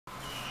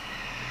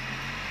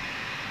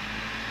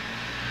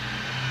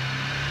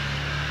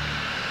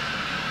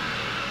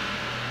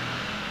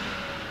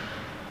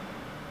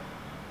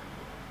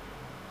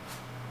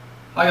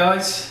Hi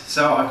guys,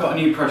 so I've got a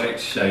new project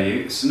to show you.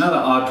 It's another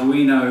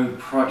Arduino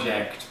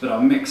project, but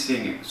I'm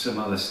mixing some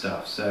other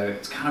stuff. So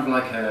it's kind of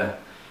like a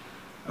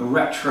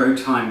retro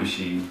time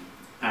machine,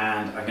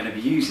 and I'm going to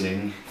be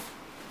using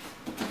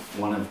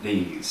one of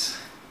these,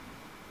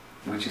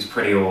 which is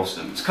pretty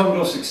awesome. It's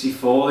Commodore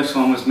 64. This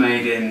one was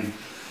made in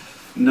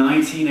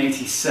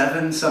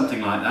 1987,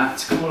 something like that.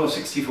 It's Commodore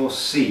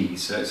 64C,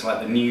 so it's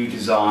like the new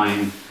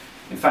design.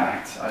 In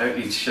fact, I don't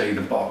need to show you the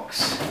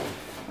box.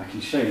 I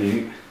can show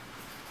you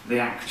the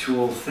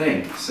actual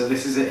thing. So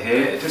this is it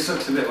here. It just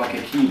looks a bit like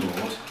a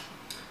keyboard,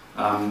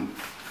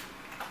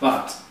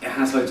 but it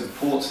has loads of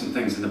ports and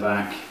things in the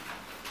back,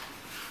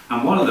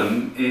 and one of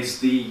them is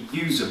the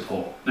user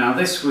port. Now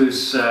this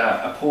was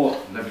a port,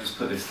 let me just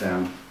put this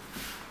down.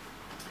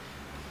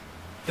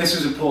 This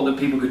was a port that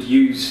people could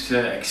use to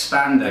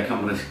expand their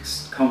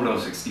Commodore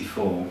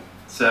 64,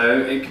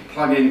 so it could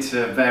plug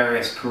into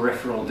various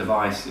peripheral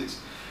devices.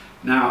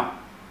 Now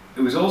it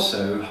was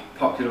also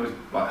popular with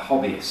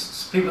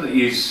hobbyists. People that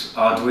use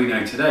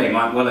Arduino today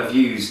might well have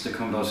used the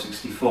Commodore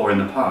 64 in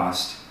the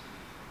past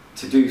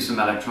to do some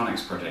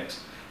electronics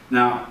projects.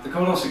 Now, the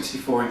Commodore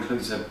 64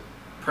 includes a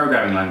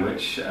programming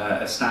language,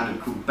 a standard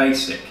called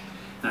BASIC.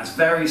 That's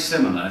very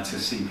similar to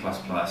C++,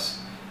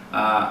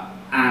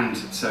 and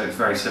so it's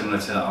very similar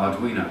to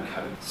Arduino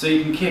Code. So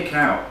you can kick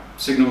out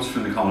signals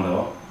from the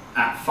Commodore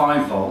at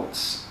 5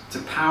 volts to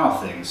power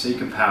things. So you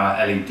can power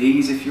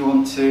LEDs if you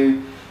want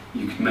to.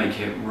 You could make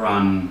it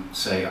run,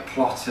 say, a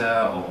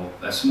plotter or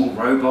a small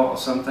robot or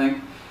something.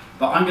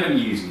 But I'm going to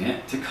be using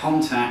it to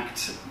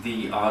contact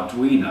the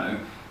Arduino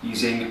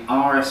using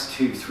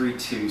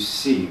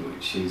RS232C,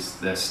 which is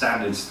the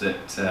standards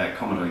that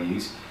Commodore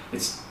use.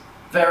 It's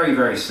very,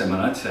 very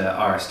similar to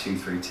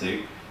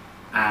RS232,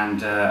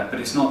 but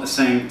it's not the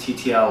same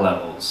TTL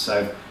levels.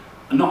 So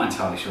I'm not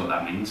entirely sure what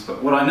that means,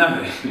 but what I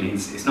know it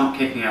means it's not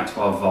kicking out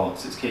 12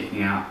 volts, it's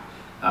kicking out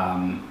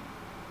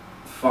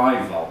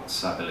 5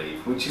 volts, I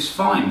believe, which is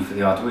fine for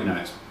the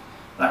Arduino.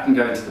 That can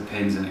go into the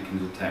pins and it can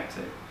detect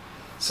it.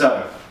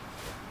 So,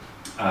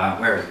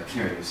 where is it?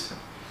 Here it is.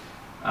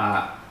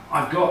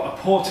 I've got a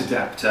port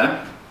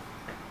adapter.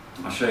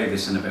 I'll show you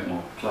this in a bit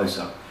more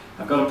close-up.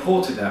 I've got a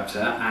port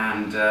adapter,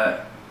 and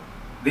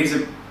these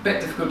are a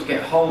bit difficult to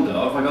get hold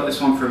of. I got this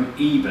one from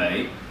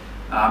eBay.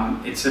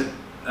 It's an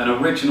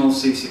original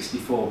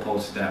C64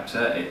 port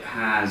adapter. It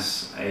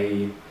has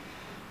a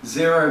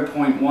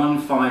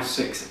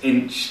 0.156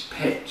 inch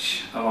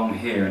pitch along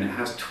here, and it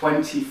has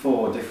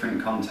 24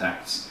 different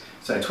contacts,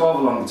 so 12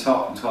 along the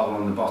top and 12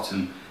 along the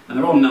bottom, and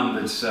they're all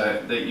numbered so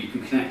that you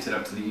can connect it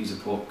up to the user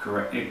port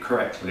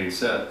correctly.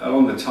 So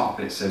along the top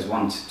it says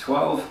 1 to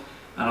 12,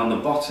 and on the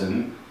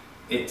bottom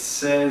it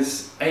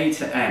says A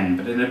to N,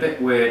 but in a bit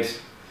weird,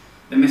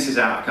 it misses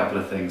out a couple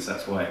of things,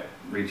 that's why it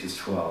reaches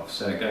 12.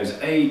 So it goes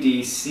A,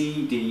 D,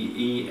 C, D,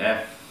 E,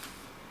 F,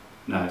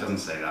 no, it doesn't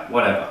say that,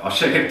 whatever, I'll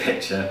show you a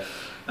picture.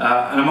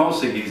 And I'm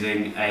also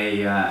using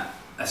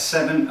it's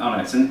an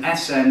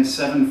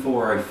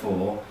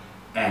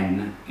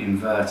SN7404n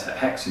inverter,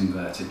 hex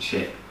inverter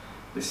chip,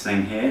 this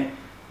thing here,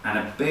 and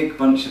a big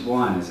bunch of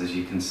wires, as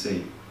you can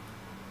see.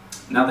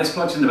 Now this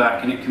plugs in the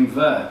back and it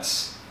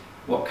converts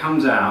what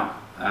comes out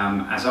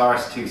as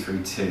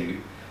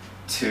RS232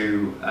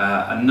 to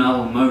a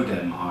null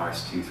modem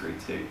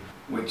RS232,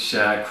 which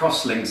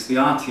cross-links the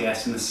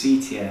RTS and the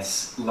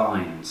CTS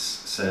lines,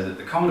 so that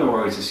the Commodore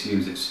always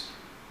assumes it's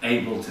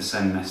able to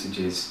send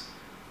messages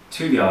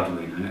to the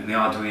Arduino, and the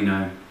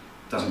Arduino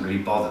doesn't really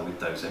bother with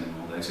those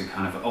anymore. Those are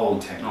kind of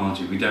old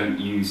technology. We don't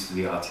use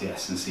the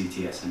RTS and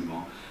CTS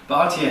anymore.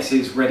 But RTS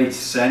is ready to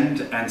send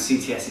and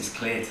CTS is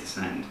clear to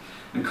send.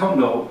 And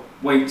Commodore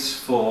waits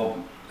for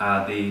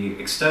the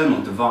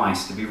external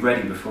device to be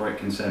ready before it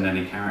can send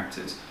any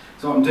characters.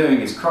 So what I'm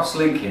doing is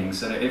cross-linking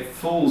so that it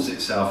fools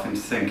itself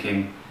into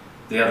thinking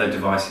the other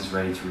device is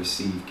ready to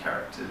receive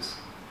characters.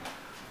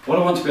 What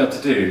I want to be able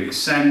to do is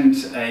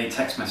send a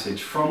text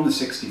message from the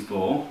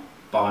 64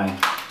 by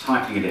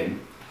typing it in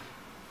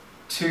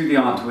to the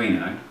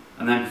Arduino,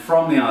 and then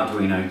from the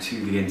Arduino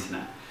to the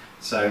internet.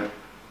 So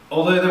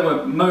although there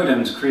were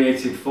modems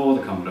created for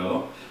the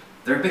Commodore,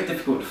 they're a bit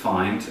difficult to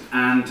find,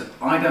 and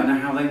I don't know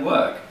how they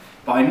work.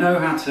 But I know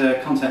how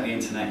to contact the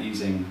internet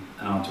using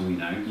an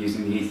Arduino,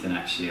 using the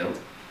Ethernet shield.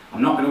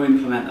 I'm not going to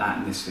implement that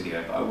in this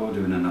video, but I will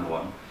do in another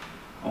one.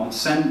 I want to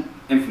send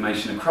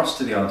information across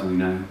to the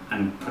Arduino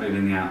and put it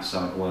in the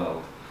outside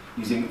world,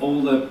 using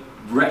all the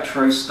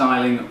retro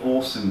styling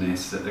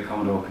awesomeness that the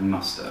Commodore can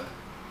muster.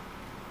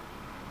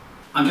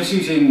 I'm just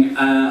using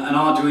an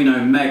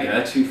Arduino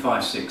Mega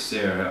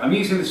 2560. I'm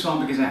using this one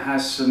because it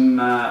has some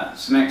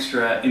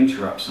extra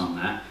interrupts on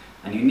there,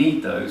 and you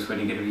need those when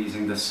you're going to be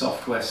using the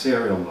software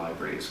serial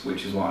libraries,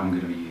 which is what I'm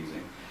going to be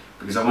using,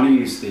 because I want to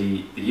use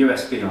the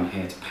USB on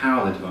here to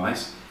power the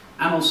device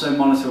and also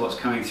monitor what's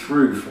coming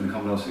through from the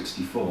Commodore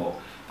 64.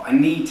 But I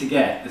need to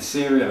get the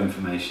serial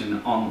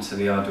information onto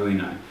the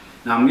Arduino.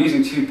 Now I'm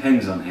using 2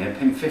 pins on here,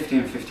 pin 50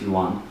 and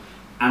 51,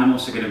 and I'm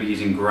also going to be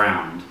using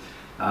ground.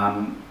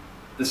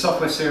 The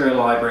software serial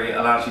library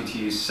allows you to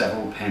use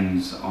several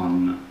pins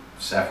on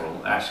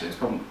several. Actually, it's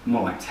probably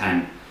more like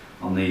 10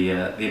 on the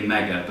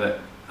Mega, but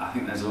I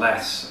think there's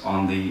less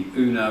on the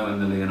Uno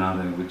and the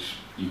Leonardo, which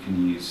you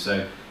can use.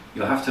 So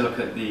you'll have to look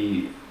at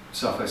the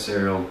software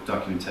serial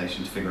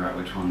documentation to figure out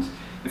which ones.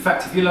 In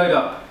fact, if you load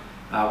up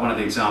one of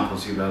the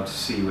examples, you'll be able to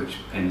see which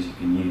pins you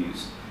can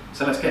use.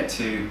 So let's get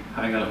to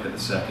having a look at the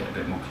circuit a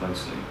bit more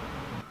closely.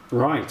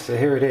 Right, so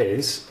here it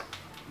is.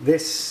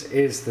 This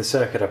is the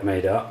circuit I've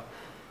made up.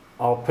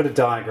 I'll put a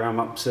diagram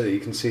up so that you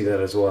can see that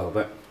as well.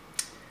 But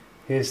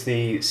here's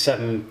the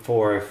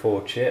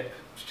 7404 chip.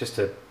 It's just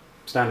a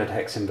standard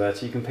hex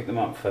inverter. You can pick them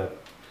up for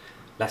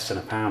less than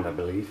 £1, I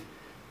believe.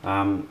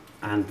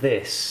 And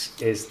this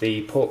is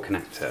the port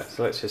connector.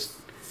 So let's just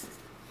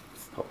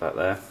pop that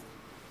there.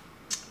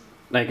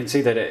 Now you can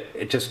see that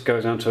it just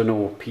goes onto a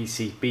normal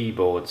PCB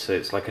board, so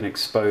it's like an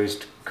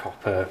exposed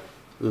copper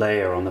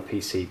layer on the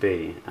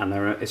PCB, and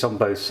it's on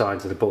both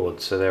sides of the board,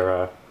 so there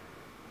are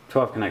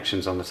 12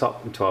 connections on the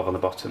top and 12 on the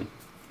bottom.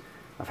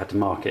 I've had to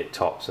mark it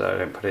top so I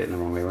don't put it in the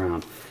wrong way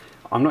around.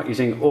 I'm not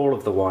using all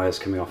of the wires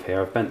coming off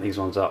here. I've bent these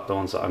ones up, the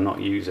ones that I'm not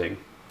using.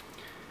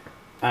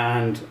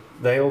 And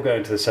they all go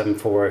into the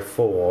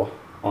 7404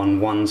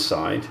 on one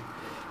side.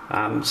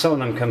 Some of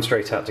them come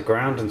straight out to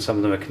ground and some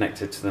of them are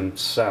connected to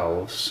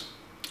themselves.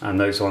 And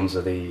those ones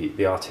are the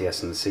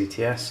RTS and the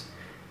CTS.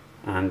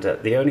 And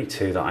the only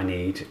two that I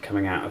need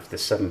coming out of the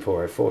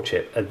 7404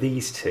 chip are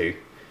these two.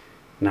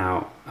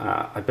 Now,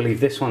 I believe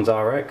this one's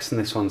RX and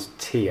this one's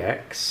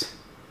TX.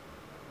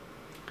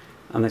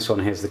 And this one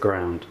here's the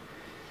ground.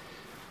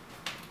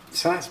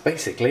 So that's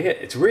basically it.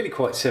 It's really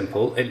quite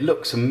simple. It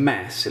looks a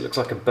mess. It looks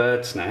like a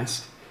bird's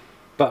nest,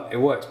 but it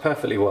works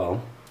perfectly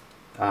well.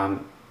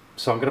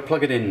 So I'm going to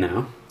plug it in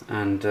now,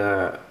 and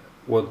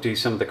we'll do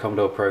some of the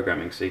Commodore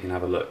programming so you can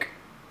have a look.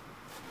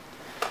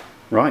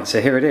 Right,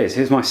 so here it is.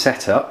 Here's my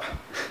setup.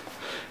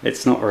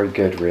 It's not very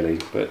good really,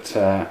 but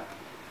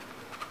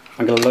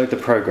I'm going to load the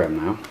program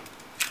now.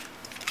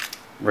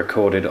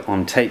 Recorded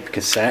on tape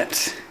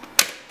cassette.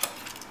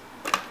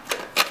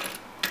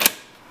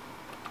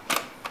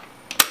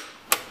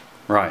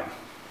 Right,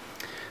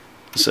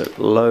 so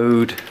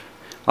load.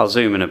 I'll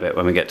zoom in a bit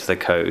when we get to the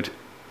code.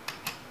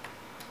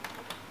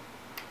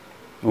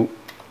 Oh.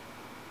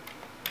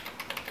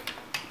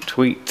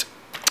 Tweet,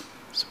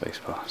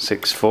 spacebar,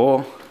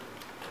 64.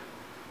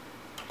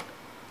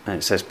 And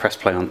it says press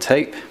play on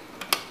tape.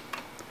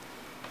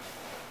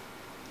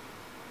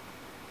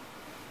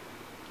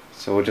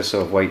 So we'll just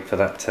sort of wait for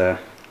that to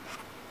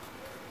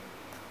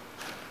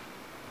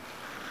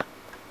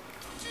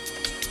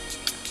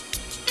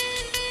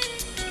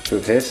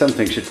here.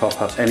 Something should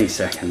pop up any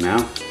second now.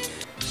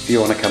 If you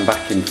want to come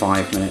back in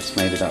 5 minutes,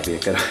 maybe that'd be a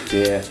good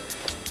idea.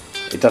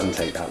 It doesn't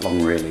take that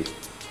long really.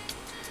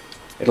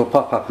 It'll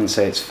pop up and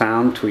say it's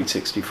found, tweet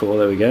 64,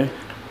 there we go.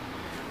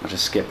 I'll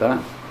just skip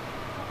that.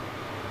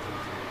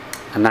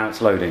 And now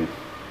it's loading.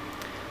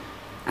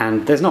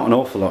 And there's not an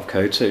awful lot of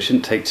code, so it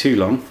shouldn't take too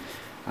long.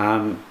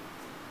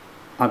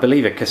 I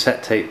believe a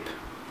cassette tape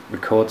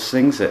records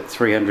things at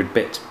 300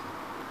 bits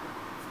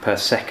per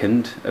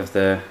second of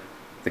the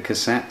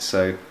cassette,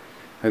 so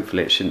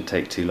hopefully it shouldn't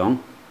take too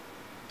long.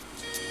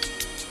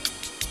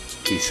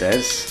 He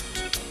says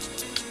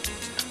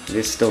it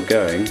is still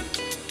going.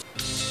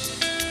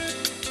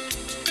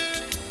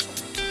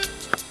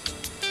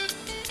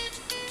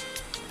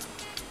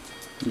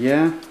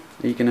 Yeah,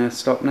 are you gonna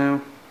stop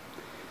now?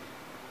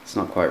 It's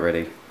not quite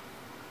ready.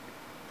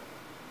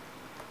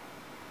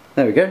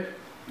 There we go,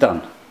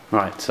 done.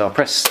 Right, so I'll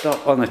press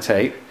stop on the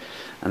tape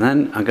and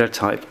then I'm going to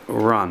type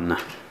run.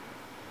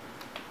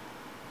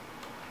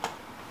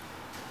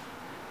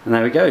 And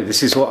there we go,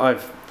 this is what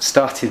I've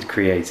started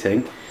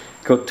creating,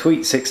 called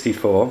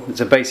Tweet64.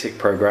 It's a basic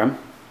program,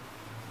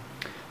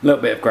 a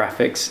little bit of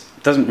graphics.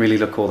 It doesn't really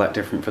look all that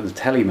different from the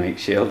Telemate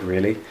Shield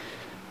really.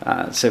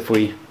 So if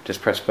we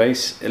just press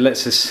space, it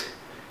lets us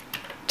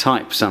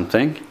type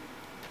something.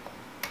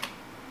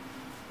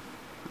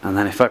 And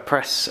then if I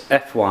press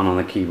F1 on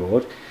the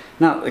keyboard,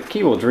 now the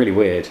keyboard's really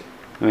weird.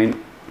 I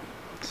mean,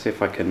 let's see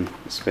if I can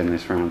spin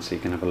this around so you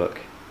can have a look.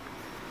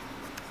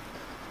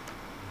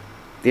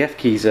 The F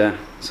keys are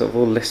sort of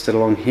all listed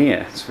along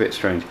here. It's a bit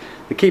strange.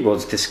 The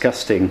keyboard's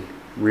disgusting,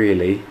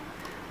 really,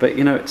 but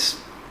you know, it's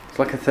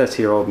like a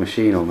 30-year-old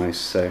machine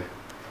almost, so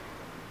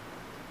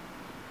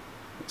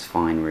it's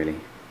fine, really.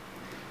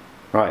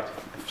 Right,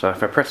 so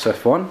if I press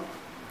F1,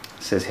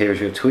 it says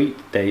here's your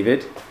tweet,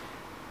 David.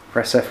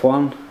 Press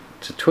F1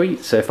 to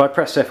tweet. So if I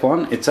press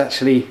F1,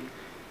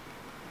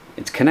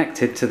 it's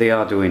connected to the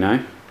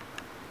Arduino.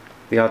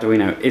 The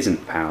Arduino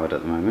isn't powered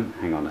at the moment.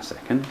 Hang on a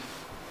second.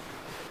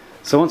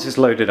 So once it's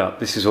loaded up,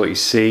 this is what you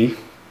see.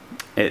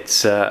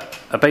 It's a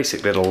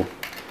basic little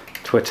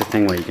Twitter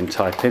thing where you can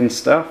type in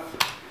stuff,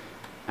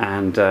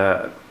 and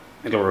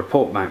it'll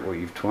report back what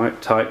you've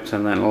typed,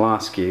 and then it'll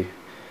ask you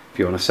if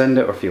you want to send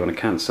it or if you want to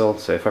cancel.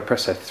 So if I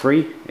press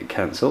F3, it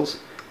cancels,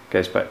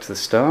 goes back to the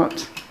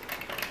start.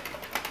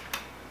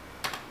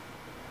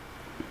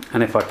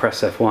 And if I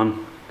press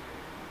F1,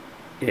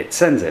 it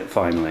sends it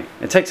finally.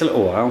 It takes a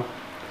little while.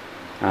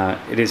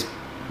 It is,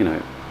 you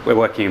know, we're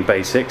working in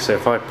BASIC, so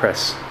if I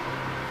press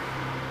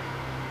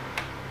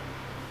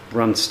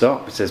run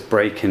stop, it says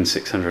break in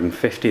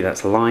 650,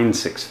 that's line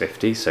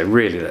 650, so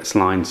really that's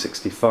line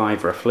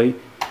 65 roughly.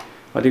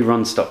 I do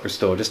run stop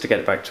restore just to get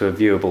it back to a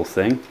viewable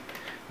thing,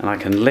 and I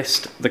can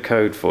list the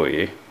code for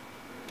you.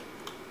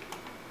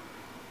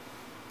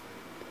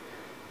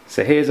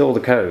 So here's all the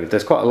code,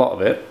 there's quite a lot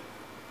of it.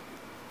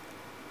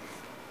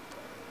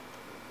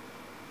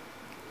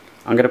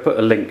 I'm going to put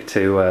a link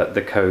to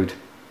the code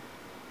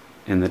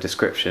in the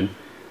description.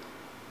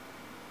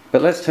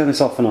 But let's turn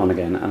this off and on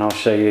again, and I'll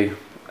show you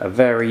a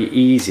very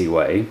easy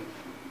way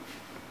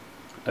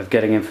of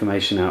getting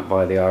information out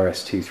via the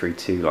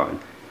RS232 line.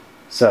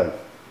 So,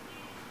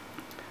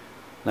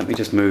 let me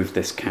just move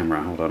this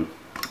camera, hold on.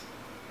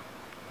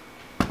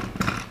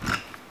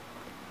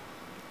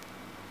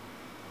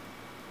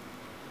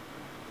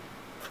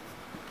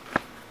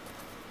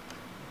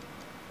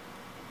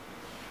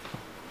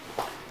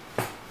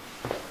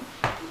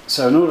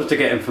 So in order to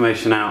get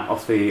information out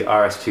off the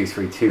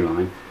RS232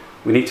 line,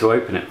 we need to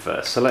open it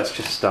first. So let's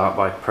just start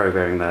by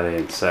programming that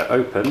in. So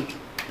open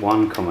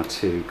 1,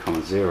 2,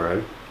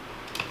 0,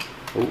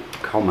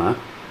 comma,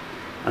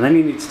 and then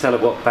you need to tell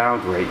it what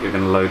baud rate you're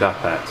going to load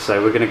up at.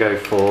 So we're going to go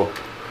for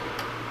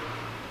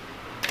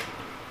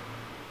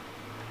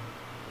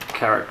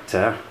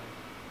character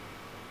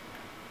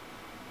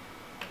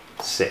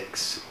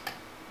 6.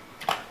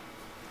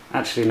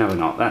 Actually, no, we're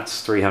not.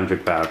 That's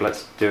 300 baud.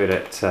 Let's do it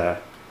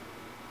at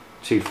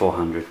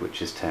 2400,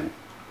 which is 10.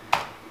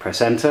 Press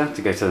enter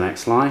to go to the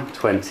next line.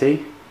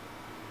 20.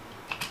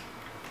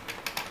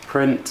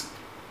 Print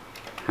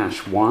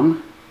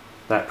 #1.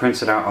 That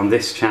prints it out on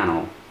this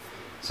channel.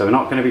 So we're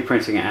not going to be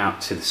printing it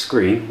out to the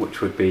screen,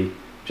 which would be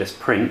just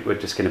print. We're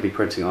just going to be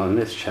printing it on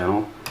this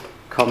channel,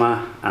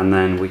 comma, and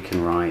then we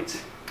can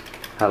write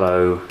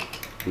hello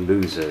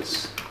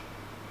losers.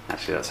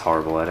 Actually, that's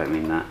horrible. I don't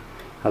mean that.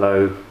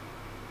 Hello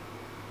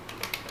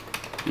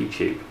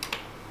YouTube.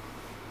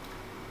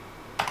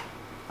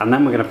 And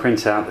then we're going to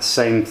print out the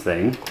same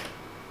thing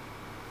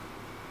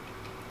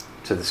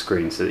to the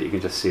screen so that you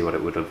can just see what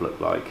it would have looked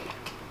like.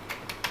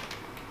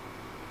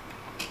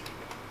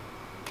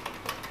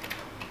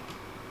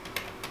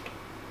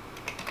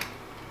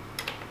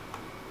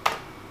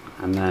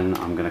 And then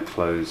I'm going to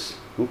close,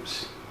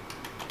 oops.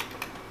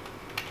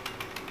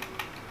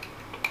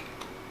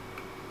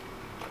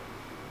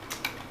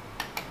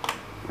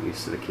 I'm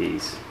used to the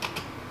keys.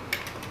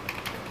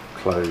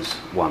 Close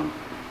 1.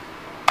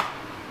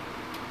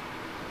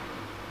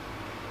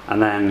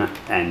 And then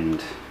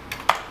end,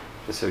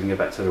 just so we can go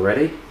back to the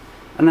ready.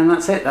 And then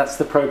that's it, that's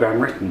the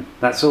program written.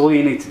 That's all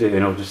you need to do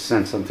in order to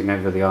send something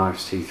over the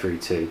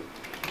RS232.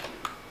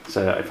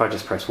 So if I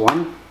just press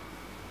 1,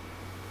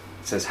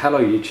 it says hello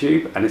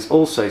YouTube, and it's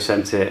also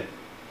sent it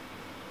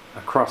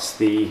across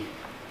the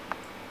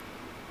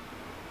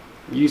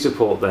user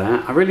port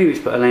there. I really need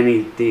to put an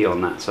LED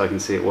on that so I can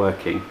see it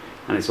working.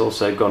 And it's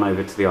also gone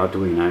over to the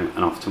Arduino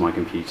and off to my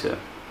computer.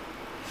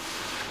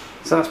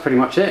 So that's pretty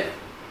much it.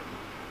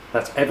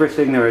 That's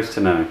everything there is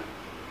to know.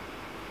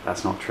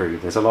 That's not true,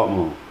 there's a lot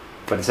more,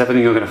 but it's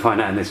everything you're going to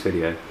find out in this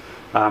video.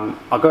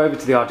 I'll go over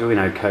to the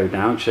Arduino Code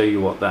now and show you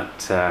what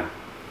that,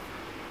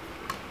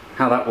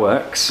 how that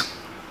works.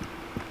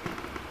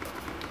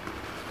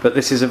 But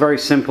this is a very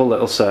simple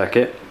little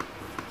circuit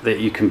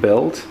that you can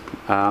build.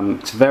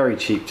 It's very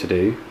cheap to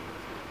do,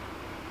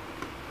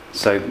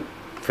 so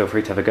feel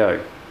free to have a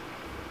go.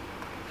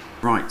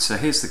 Right, so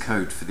here's the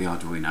code for the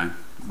Arduino.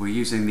 We're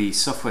using the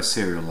software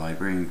serial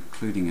library,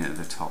 including it at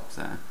the top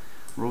there.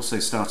 We're also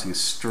starting a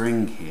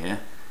string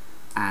here,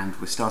 and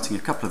we're starting a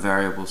couple of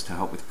variables to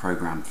help with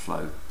program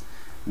flow.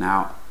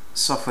 Now,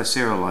 software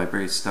serial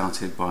library is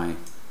started by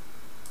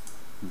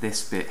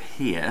this bit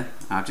here.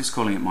 I'm just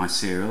calling it my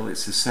serial.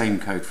 It's the same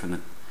code from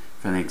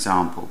the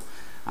example.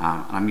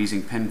 I'm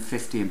using pin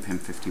 50 and pin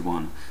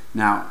 51.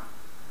 Now,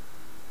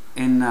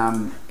 in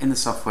the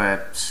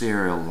software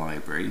serial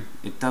library,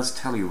 it does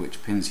tell you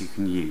which pins you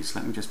can use.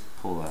 Let me just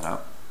pull that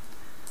up.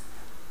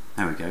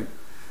 There we go.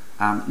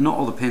 Not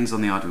all the pins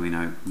on the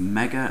Arduino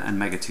Mega and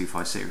Mega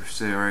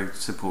 2560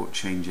 support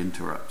change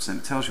interrupts, and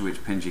it tells you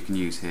which pins you can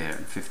use here,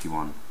 and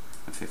 51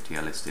 and 50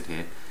 are listed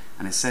here.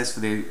 And it says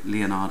for the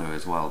Leonardo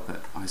as well,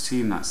 but I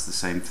assume that's the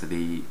same for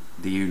the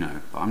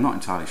Uno, but I'm not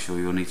entirely sure.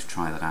 You'll need to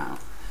try that out.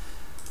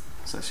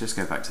 So let's just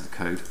go back to the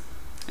code.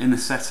 In the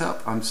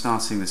setup, I'm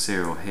starting the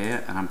serial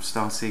here, and I'm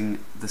starting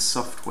the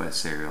software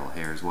serial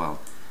here as well.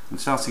 I'm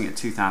starting at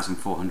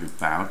 2400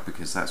 baud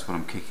because that's what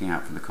I'm kicking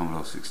out from the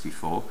Commodore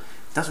 64.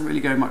 It doesn't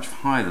really go much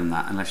higher than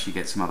that unless you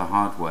get some other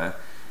hardware,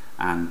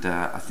 and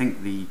I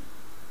think the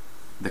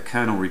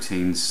kernel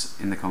routines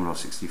in the Commodore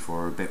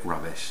 64 are a bit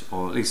rubbish,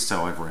 or at least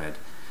so I've read.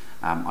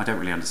 I don't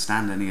really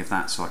understand any of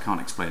that, so I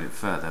can't explain it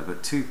further,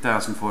 but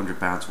 2400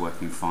 baud's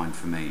working fine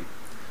for me.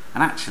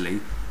 And actually,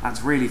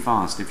 that's really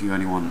fast if you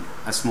only want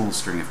a small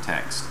string of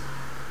text.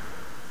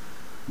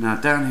 Now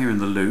down here in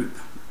the loop,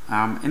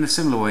 in a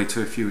similar way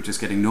to if you were just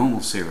getting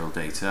normal serial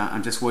data,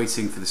 I'm just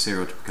waiting for the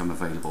serial to become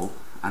available,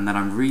 and then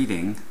I'm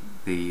reading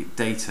the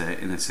data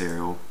in the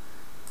serial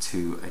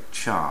to a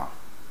char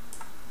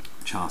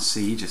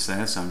C just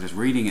there, so I'm just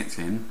reading it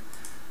in,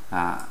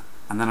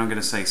 and and then I'm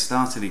going to say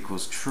started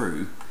equals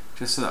true,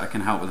 just so that I can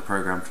help with the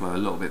program flow a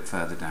little bit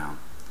further down.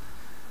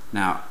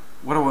 Now,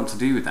 what I want to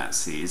do with that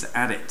C is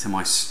add it to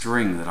my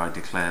string that I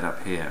declared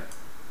up here.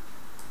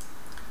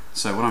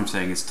 So what I'm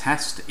saying is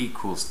test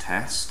equals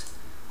test,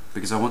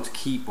 because I want to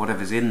keep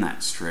whatever's in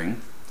that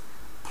string,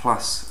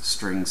 plus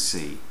string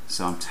C.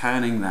 So I'm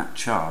turning that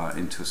char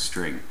into a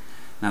string.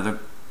 Now the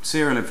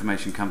serial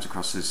information comes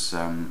across as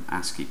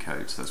ASCII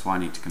code, so that's why I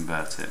need to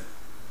convert it.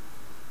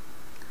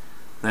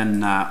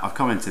 Then I've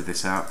commented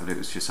this out, but it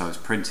was just I was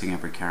printing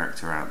every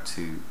character out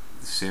to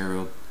the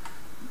serial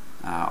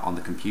on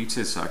the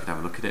computer so I could have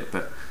a look at it,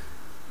 but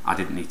I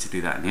didn't need to do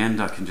that in the end.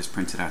 I can just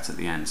print it out at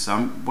the end. So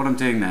what I'm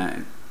doing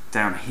there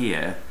down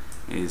here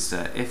is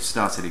if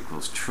started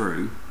equals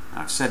true,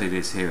 I've said it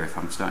is here if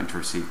I'm starting to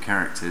receive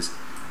characters,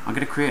 I'm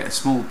going to create a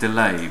small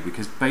delay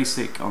because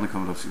BASIC on the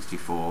Commodore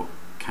 64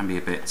 can be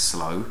a bit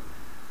slow,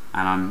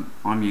 and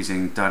I'm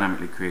using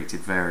dynamically created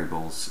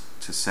variables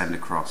to send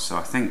across, so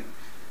I think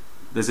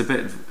there's a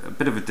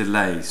bit of a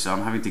delay, so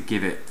I'm having to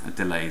give it a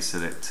delay so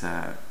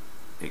that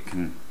it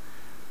can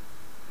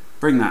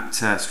bring that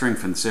string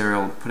from the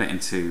serial, put it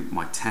into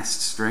my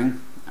test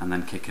string, and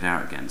then kick it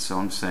out again. So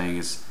I'm saying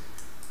is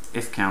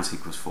if count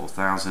equals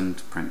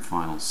 4000, print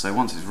final. So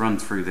once it's run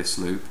through this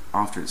loop,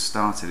 after it's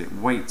started, it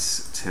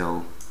waits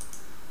till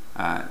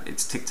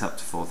it's ticked up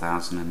to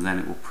 4000, and then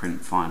it will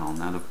print final.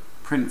 Now the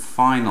print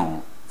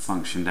final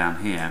function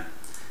down here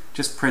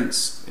just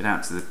prints it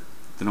out to the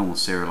normal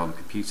serial on the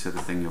computer, the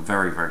thing you're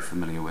very, very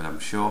familiar with, I'm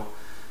sure,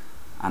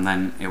 and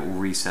then it will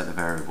reset the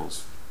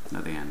variables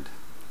at the end.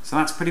 So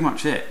that's pretty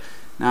much it.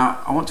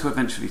 Now I want to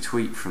eventually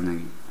tweak from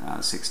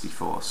the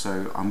 64,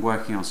 so I'm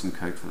working on some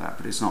code for that,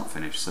 but it's not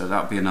finished, so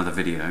that'll be another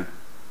video.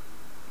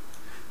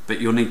 But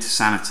you'll need to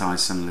sanitize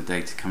some of the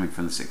data coming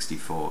from the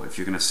 64 if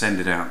you're going to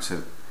send it out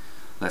to,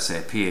 let's say,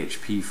 a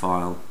PHP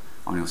file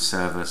on your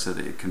server so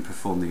that it can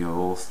perform the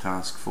OAuth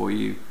task for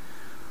you,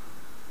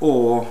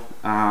 or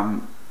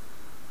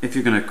if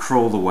you're going to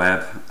crawl the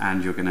web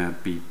and you're going to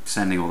be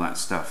sending all that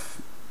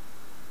stuff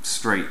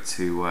straight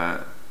to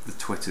the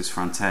Twitter's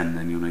front end,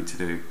 then you'll need to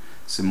do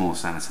some more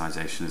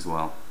sanitization as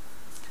well.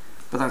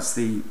 But that's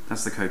the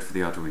code for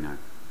the Arduino.